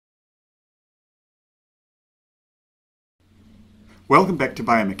Welcome back to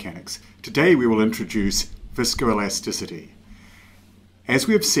Biomechanics. Today we will introduce viscoelasticity. As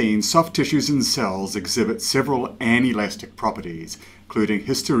we have seen, soft tissues and cells exhibit several anelastic properties, including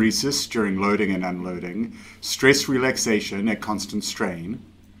hysteresis during loading and unloading, stress relaxation at constant strain,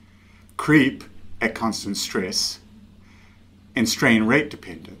 creep at constant stress, and strain rate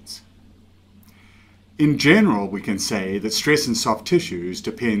dependence. In general, we can say that stress in soft tissues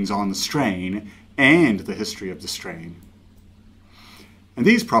depends on the strain and the history of the strain. And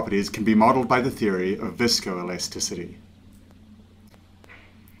these properties can be modeled by the theory of viscoelasticity.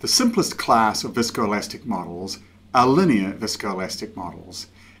 The simplest class of viscoelastic models are linear viscoelastic models,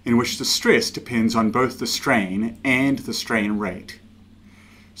 in which the stress depends on both the strain and the strain rate.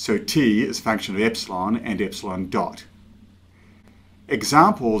 So T is a function of epsilon and epsilon dot.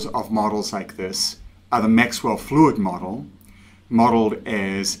 Examples of models like this are the Maxwell fluid model, modeled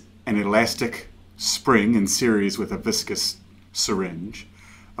as an elastic spring in series with a viscous syringe,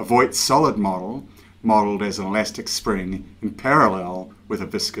 a Voigt solid model, modeled as an elastic spring in parallel with a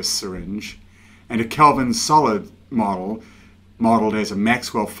viscous syringe, and a Kelvin solid model, modeled as a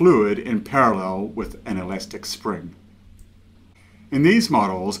Maxwell fluid in parallel with an elastic spring. In these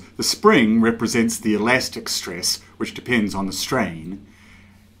models, the spring represents the elastic stress, which depends on the strain,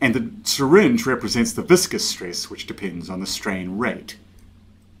 and the syringe represents the viscous stress, which depends on the strain rate.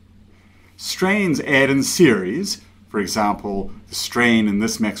 Strains add in series. For example, the strain in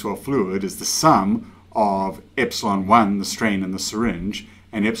this Maxwell fluid is the sum of epsilon 1, the strain in the syringe,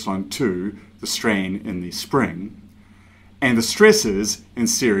 and epsilon 2, the strain in the spring. And the stresses in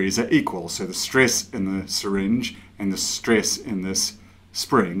series are equal, so the stress in the syringe and the stress in this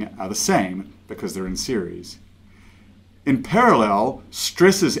spring are the same because they're in series. In parallel,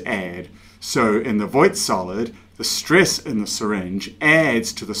 stresses add, so in the Voigt solid, the stress in the syringe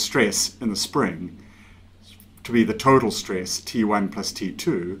adds to the stress in the spring, to be the total stress, T1 plus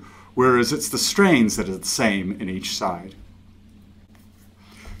T2, whereas it's the strains that are the same in each side.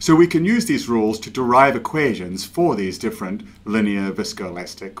 So we can use these rules to derive equations for these different linear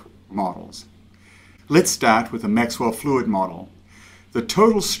viscoelastic models. Let's start with the Maxwell fluid model. The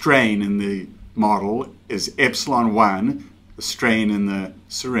total strain in the model is epsilon 1, the strain in the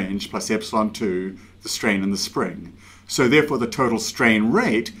syringe, plus epsilon 2, the strain in the spring. So therefore the total strain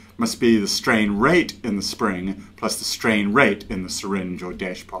rate must be the strain rate in the spring plus the strain rate in the syringe or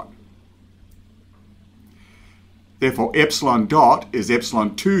dashpot. Therefore epsilon dot is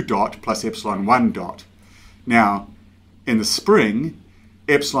epsilon 2 dot plus epsilon 1 dot. Now in the spring,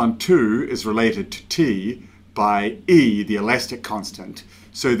 epsilon 2 is related to T by E, the elastic constant.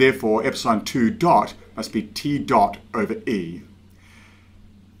 So therefore epsilon 2 dot must be T dot over E.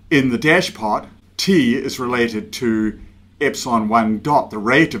 In the dashpot, T is related to epsilon 1 dot, the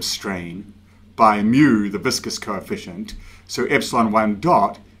rate of strain, by mu, the viscous coefficient. So epsilon 1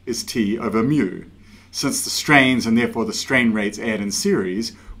 dot is T over mu. Since the strains and therefore the strain rates add in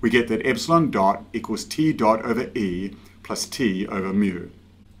series, we get that epsilon dot equals T dot over E plus T over mu.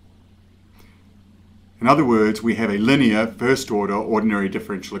 In other words, we have a linear first-order ordinary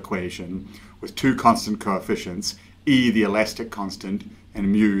differential equation with two constant coefficients, E the elastic constant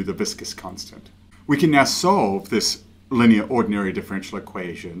and mu the viscous constant. We can now solve this linear ordinary differential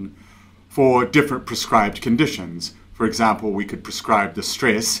equation for different prescribed conditions. For example, we could prescribe the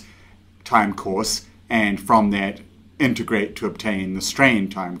stress time course and from that integrate to obtain the strain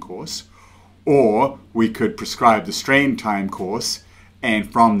time course, or we could prescribe the strain time course and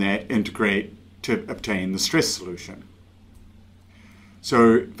from that integrate to obtain the stress solution.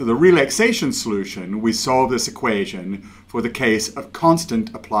 So for the relaxation solution, we solve this equation for the case of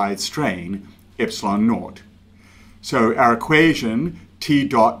constant applied strain, epsilon naught. So our equation, T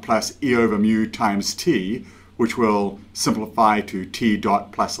dot plus E over mu times T, which will simplify to T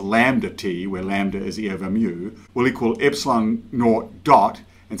dot plus lambda T, where lambda is E over mu, will equal epsilon naught dot,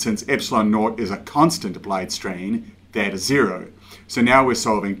 and since epsilon naught is a constant applied strain, that is 0. So now we're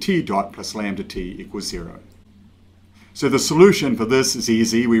solving T dot plus lambda T equals 0. So the solution for this is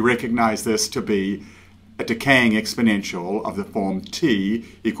easy. We recognize this to be a decaying exponential of the form T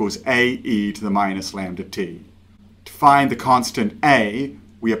equals AE to the minus lambda T. To find the constant A,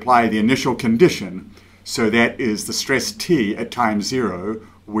 we apply the initial condition. So that is the stress T at time 0,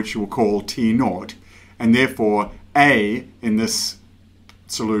 which we'll call T naught. And therefore A in this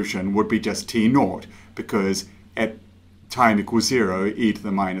solution would be just T naught, because at time equals 0, e to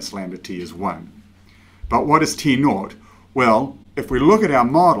the minus lambda T is 1. But what is T naught? Well, if we look at our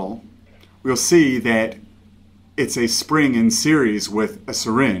model, we'll see that it's a spring in series with a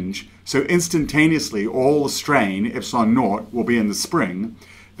syringe, so instantaneously all the strain, epsilon naught, will be in the spring.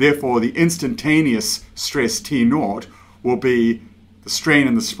 Therefore, the instantaneous stress T naught will be the strain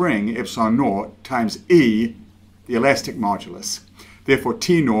in the spring, epsilon naught, times E, the elastic modulus. Therefore,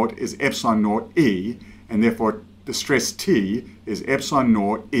 T naught is epsilon naught E, and therefore the stress T is epsilon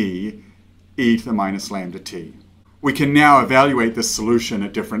naught E, e to the minus lambda t. We can now evaluate this solution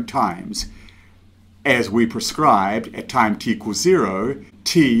at different times. As we prescribed, at time t equals 0,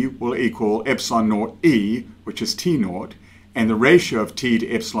 T will equal epsilon naught E, which is T naught, and the ratio of T to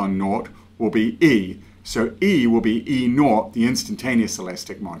epsilon naught will be E. So E will be E naught, the instantaneous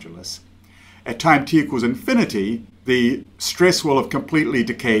elastic modulus. At time t equals infinity, the stress will have completely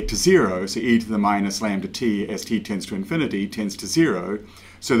decayed to 0, so e to the minus lambda t as t tends to infinity tends to 0.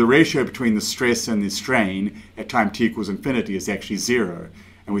 So the ratio between the stress and the strain at time t equals infinity is actually 0.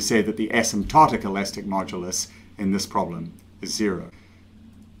 And we say that the asymptotic elastic modulus in this problem is 0.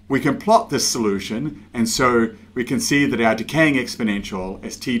 We can plot this solution, and so we can see that our decaying exponential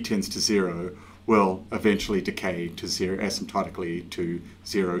as t tends to 0 will eventually decay to 0 asymptotically to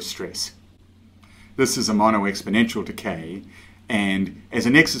 0 stress. This is a mono-exponential decay, and as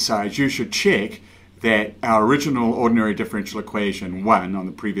an exercise you should check that our original ordinary differential equation 1 on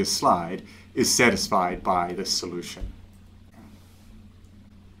the previous slide is satisfied by this solution.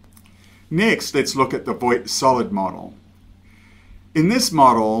 Next, let's look at the Voigt solid model. In this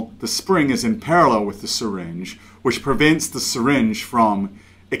model, the spring is in parallel with the syringe, which prevents the syringe from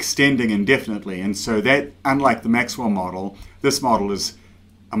extending indefinitely, and so that, unlike the Maxwell model, this model is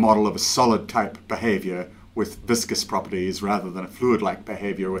a model of a solid type behavior with viscous properties rather than a fluid-like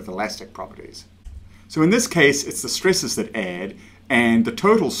behavior with elastic properties. So in this case, it's the stresses that add, and the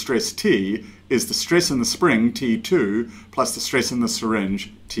total stress T is the stress in the spring, T2, plus the stress in the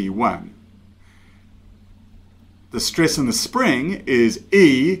syringe, T1. The stress in the spring is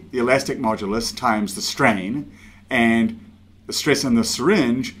E, the elastic modulus, times the strain, and the stress in the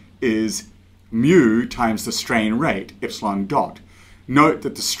syringe is mu times the strain rate, epsilon dot. Note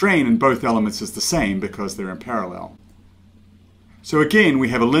that the strain in both elements is the same because they're in parallel. So again, we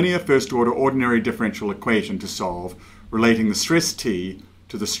have a linear first-order ordinary differential equation to solve, relating the stress T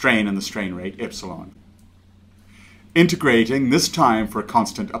to the strain and the strain rate, epsilon. Integrating, this time for a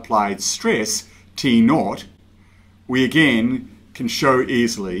constant applied stress, T naught, we again can show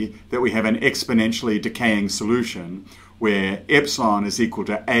easily that we have an exponentially decaying solution where epsilon is equal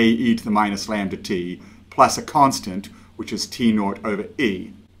to a e to the minus lambda t plus a constant, which is T naught over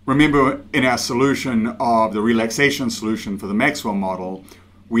E. Remember, in our solution of the relaxation solution for the Maxwell model,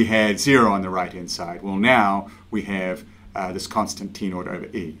 we had 0 on the right-hand side. Well, now we have this constant T naught over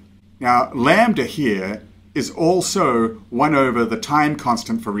E. Now, lambda here is also 1 over the time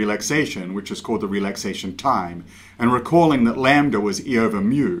constant for relaxation, which is called the relaxation time. And recalling that lambda was E over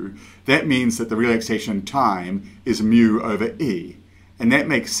mu, that means that the relaxation time is mu over E. And that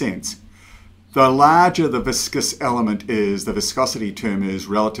makes sense. The larger the viscous element is, the viscosity term is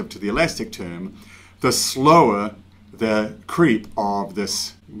relative to the elastic term, the slower the creep of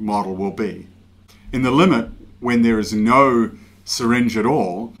this model will be. In the limit, when there is no syringe at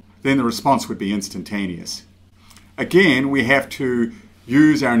all, then the response would be instantaneous. Again, we have to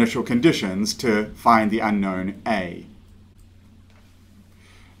use our initial conditions to find the unknown A.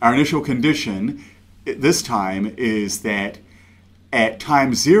 Our initial condition this time is that at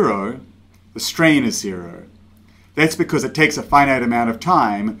time 0, the strain is 0. That's because it takes a finite amount of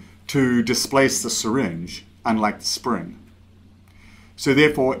time to displace the syringe, unlike the spring. So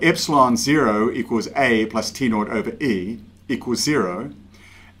therefore, epsilon 0 equals A plus T naught over E equals 0,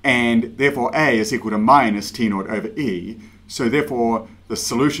 and therefore A is equal to minus T naught over E. So therefore, the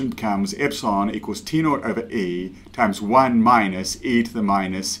solution becomes epsilon equals T naught over E times 1 minus E to the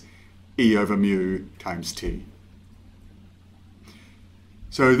minus E over mu times T.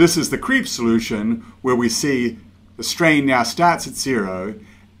 So this is the creep solution where we see the strain now starts at 0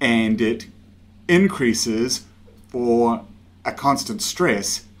 and it increases for a constant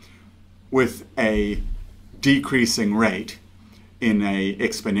stress with a decreasing rate in an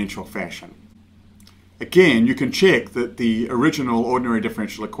exponential fashion. Again, you can check that the original ordinary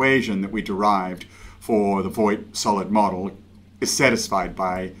differential equation that we derived for the Voigt solid model is satisfied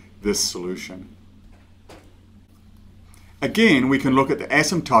by this solution. Again, we can look at the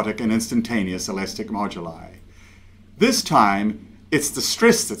asymptotic and instantaneous elastic moduli. This time, it's the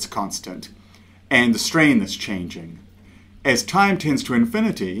stress that's constant and the strain that's changing. As time tends to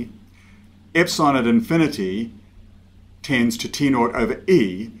infinity, epsilon at infinity tends to T naught over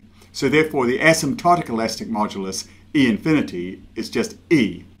E, so therefore the asymptotic elastic modulus E infinity is just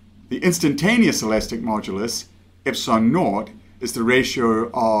E. The instantaneous elastic modulus, epsilon naught, is the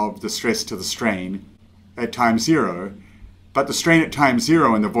ratio of the stress to the strain at time 0, but the strain at time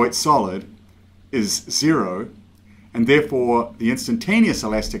 0 in the Voigt solid is 0, and therefore the instantaneous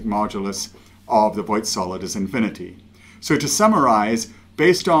elastic modulus of the Voigt solid is infinity. So to summarize,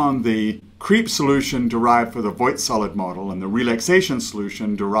 based on the creep solution derived for the Voigt solid model and the relaxation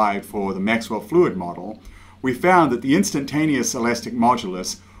solution derived for the Maxwell fluid model, we found that the instantaneous elastic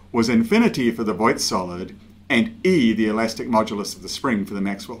modulus was infinity for the Voigt solid and E, the elastic modulus of the spring for the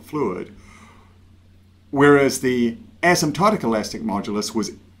Maxwell fluid, whereas the asymptotic elastic modulus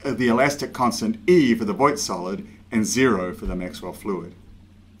was the elastic constant E for the Voigt solid and 0 for the Maxwell fluid.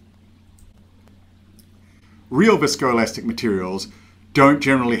 Real viscoelastic materials don't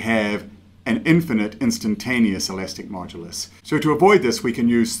generally have an infinite instantaneous elastic modulus. So to avoid this, we can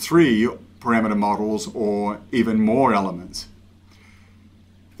use 3 parameter models or even more elements.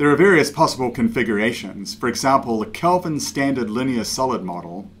 There are various possible configurations. For example, the Kelvin standard linear solid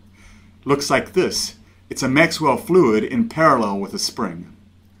model looks like this. It's a Maxwell fluid in parallel with a spring.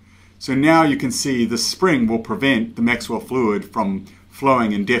 So now you can see the spring will prevent the Maxwell fluid from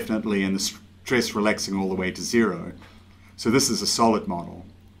flowing indefinitely and the stress relaxing all the way to 0. So this is a solid model.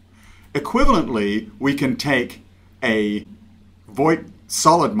 Equivalently, we can take a Voigt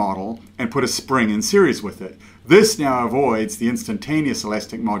solid model and put a spring in series with it. This now avoids the instantaneous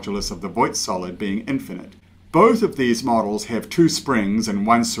elastic modulus of the Voigt solid being infinite. Both of these models have 2 springs and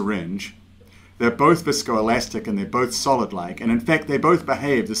 1 syringe. They're both viscoelastic and they're both solid-like, and in fact they both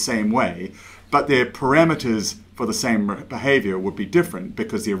behave the same way, but their parameters for the same behavior would be different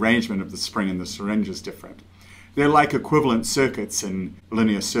because the arrangement of the spring and the syringe is different. They're like equivalent circuits in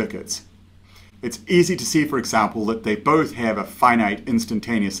linear circuits. It's easy to see, for example, that they both have a finite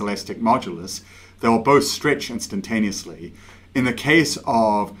instantaneous elastic modulus. They'll both stretch instantaneously. In the case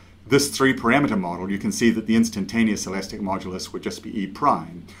of this 3-parameter model, you can see that the instantaneous elastic modulus would just be E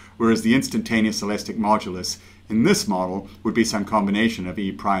prime, whereas the instantaneous elastic modulus in this model would be some combination of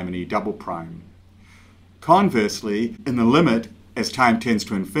E prime and E double prime. Conversely, in the limit, as time tends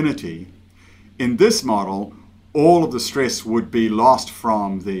to infinity, in this model, all of the stress would be lost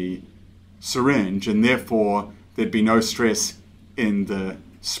from the syringe, and therefore there'd be no stress in the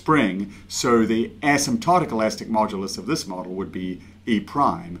spring, so the asymptotic elastic modulus of this model would be E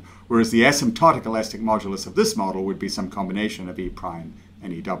prime, whereas the asymptotic elastic modulus of this model would be some combination of E prime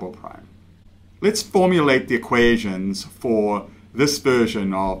and E double prime. Let's formulate the equations for this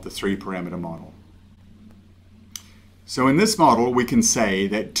version of the 3-parameter model. So in this model we can say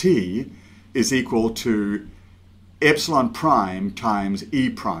that T is equal to epsilon prime times E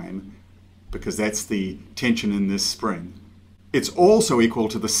prime, because that's the tension in this spring. It's also equal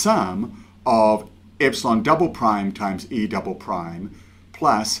to the sum of epsilon double prime times E double prime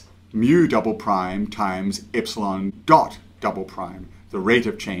plus mu double prime times epsilon dot double prime, the rate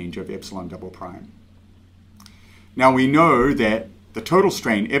of change of epsilon double prime. Now we know that the total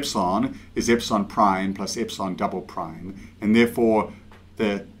strain epsilon is epsilon prime plus epsilon double prime, and therefore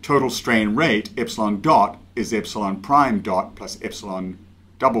the total strain rate epsilon dot is epsilon prime dot plus epsilon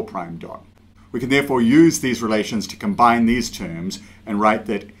double prime dot. We can therefore use these relations to combine these terms and write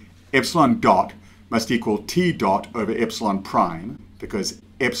that epsilon dot must equal T dot over epsilon prime, because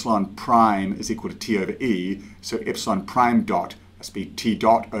epsilon prime is equal to T over E, so epsilon prime dot must be T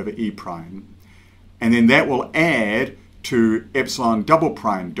dot over E prime. And then that will add to epsilon double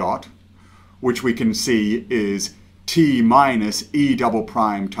prime dot, which we can see is T minus E double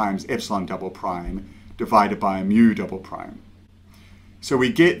prime times epsilon double prime divided by mu double prime. So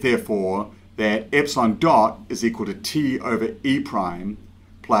we get, therefore, that epsilon dot is equal to T over E prime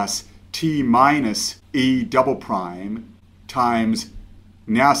plus T minus E double prime times,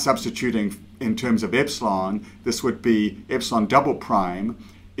 now substituting in terms of epsilon, this would be epsilon double prime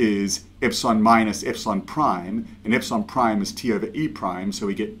is epsilon minus epsilon prime, and epsilon prime is T over E prime, so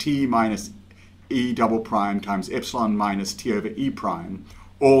we get T minus E double prime times epsilon minus T over E prime,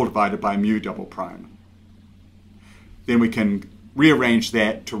 all divided by mu double prime. Then we can rearrange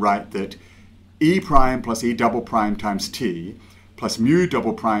that to write that E prime plus E double prime times T plus mu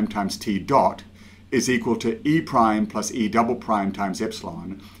double prime times T dot is equal to E prime plus E double prime times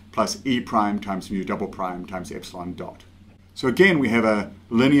epsilon plus E prime times mu double prime times epsilon dot. So again, we have a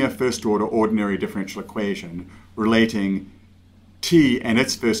linear first-order ordinary differential equation relating T and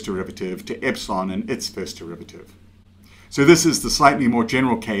its first derivative to epsilon and its first derivative. So this is the slightly more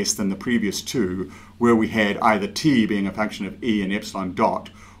general case than the previous two, where we had either T being a function of E and epsilon dot,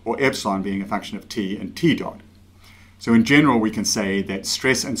 or epsilon being a function of T and T dot. So in general, we can say that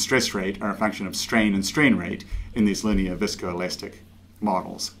stress and stress rate are a function of strain and strain rate in these linear viscoelastic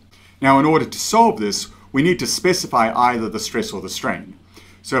models. Now, in order to solve this, we need to specify either the stress or the strain.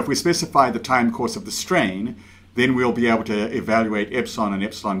 So if we specify the time course of the strain, then we'll be able to evaluate epsilon and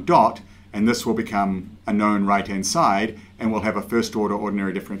epsilon dot and this will become a known right-hand side, and we'll have a first-order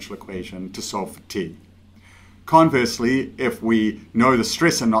ordinary differential equation to solve for t. Conversely, if we know the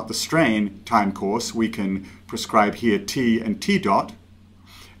stress and not the strain time course, we can prescribe here t and t dot,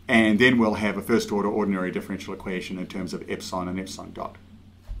 and then we'll have a first-order ordinary differential equation in terms of epsilon and epsilon dot.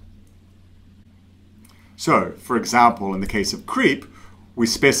 So, for example, in the case of creep, we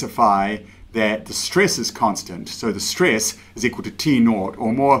specify that the stress is constant. So the stress is equal to t naught,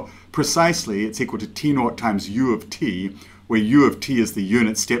 or more precisely, it's equal to t naught times u of t, where u of t is the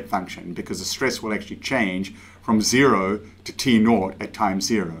unit step function, because the stress will actually change from 0 to t naught at time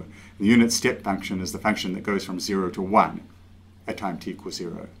 0. The unit step function is the function that goes from 0 to 1 at time t equals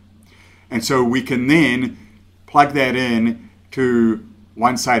 0. And so we can then plug that in to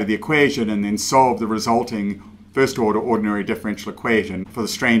one side of the equation and then solve the resulting first order ordinary differential equation for the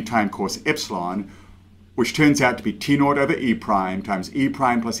strain time course epsilon, which turns out to be t naught over e prime times e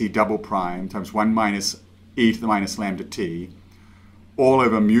prime plus e double prime times 1 minus e to the minus lambda t, all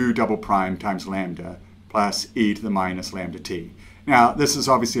over mu double prime times lambda plus e to the minus lambda t. Now, this is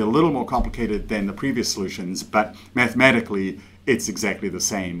obviously a little more complicated than the previous solutions, but mathematically it's exactly the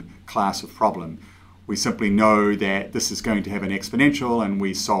same class of problem. We simply know that this is going to have an exponential, and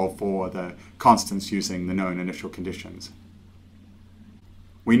we solve for the constants using the known initial conditions.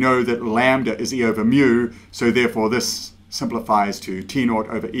 We know that lambda is e over mu, so therefore this simplifies to t naught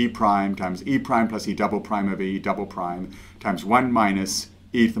over e prime times e prime plus e double prime over e double prime times 1 minus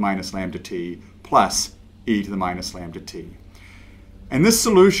e to the minus lambda t plus e to the minus lambda t. And this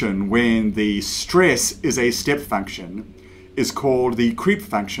solution, when the stress is a step function, is called the creep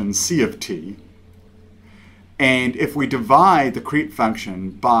function c of t. And if we divide the creep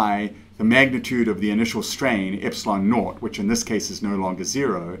function by the magnitude of the initial strain, epsilon naught, which in this case is no longer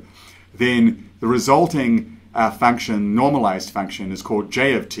 0, then the resulting function, normalized function, is called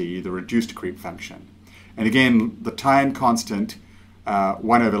j of t, the reduced creep function. And again, the time constant,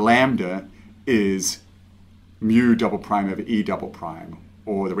 1 over lambda, is mu double prime over e double prime,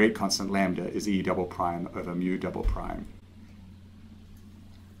 or the rate constant lambda is e double prime over mu double prime.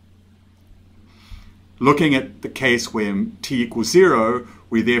 Looking at the case where t equals 0,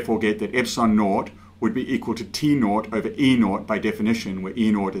 we therefore get that epsilon naught would be equal to t naught over e naught by definition, where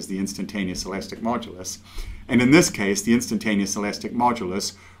e naught is the instantaneous elastic modulus. And in this case, the instantaneous elastic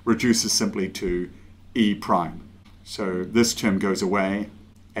modulus reduces simply to e prime. So this term goes away.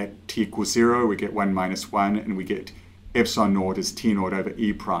 At t equals 0, we get 1 minus 1, and we get epsilon naught is t naught over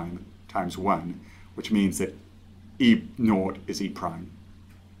e prime times 1, which means that e naught is e prime.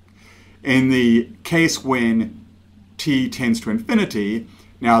 In the case when t tends to infinity,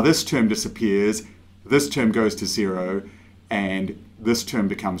 now this term disappears, this term goes to 0, and this term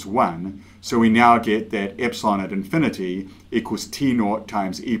becomes 1. So we now get that epsilon at infinity equals t naught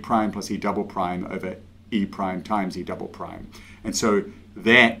times e prime plus e double prime over e prime times e double prime. And so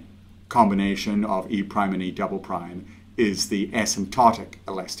that combination of e prime and e double prime is the asymptotic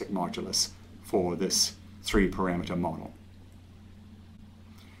elastic modulus for this 3-parameter model.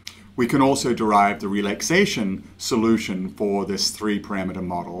 We can also derive the relaxation solution for this 3-parameter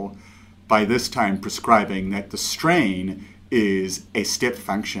model by this time prescribing that the strain is a step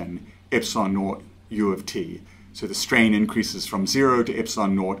function, epsilon naught u of t. So the strain increases from 0 to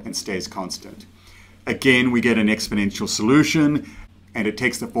epsilon naught and stays constant. Again, we get an exponential solution, and it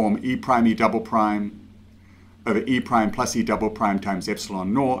takes the form e prime e double prime over e prime plus e double prime times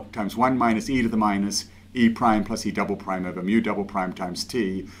epsilon naught times 1 minus e to the minus e prime plus e double prime over mu double prime times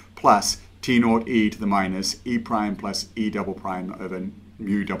t plus t naught e to the minus e prime plus e double prime over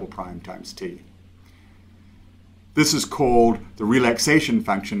mu double prime times t. This is called the relaxation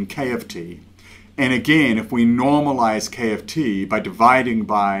function k of t. And again, if we normalize k of t by dividing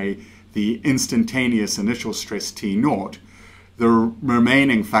by the instantaneous initial stress t naught, the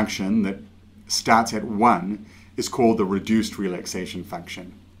remaining function that starts at 1 is called the reduced relaxation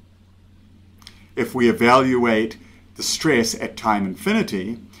function. If we evaluate the stress at time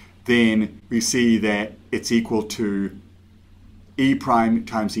infinity, then we see that it's equal to e prime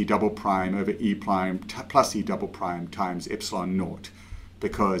times e double prime over e prime plus e double prime times epsilon naught,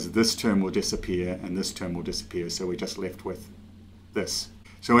 because this term will disappear and this term will disappear, so we're just left with this.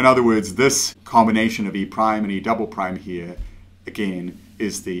 So in other words, this combination of e prime and e double prime here, again,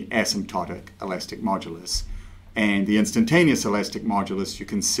 is the asymptotic elastic modulus. And the instantaneous elastic modulus, you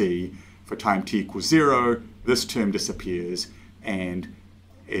can see, for time t equals 0, this term disappears, and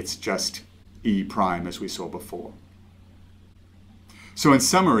it's just e prime as we saw before. So in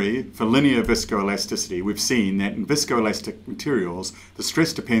summary, for linear viscoelasticity, we've seen that in viscoelastic materials, the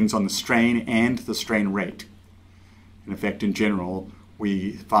stress depends on the strain and the strain rate. And in fact, in general,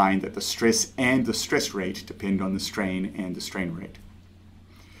 we find that the stress and the stress rate depend on the strain and the strain rate.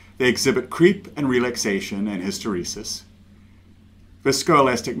 They exhibit creep and relaxation and hysteresis.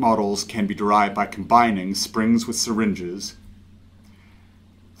 Viscoelastic models can be derived by combining springs with syringes.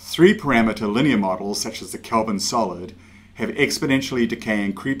 3-parameter linear models, such as the Kelvin solid, have exponentially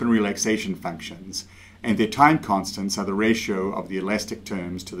decaying creep and relaxation functions, and their time constants are the ratio of the elastic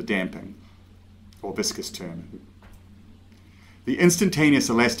terms to the damping, or viscous term. The instantaneous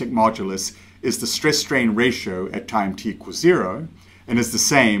elastic modulus is the stress-strain ratio at time t equals 0, and is the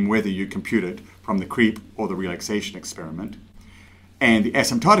same whether you compute it from the creep or the relaxation experiment. And the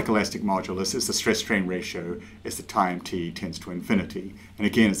asymptotic elastic modulus is the stress-strain ratio as the time t tends to infinity, and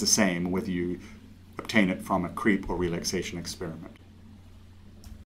again is the same whether you obtain it from a creep or relaxation experiment.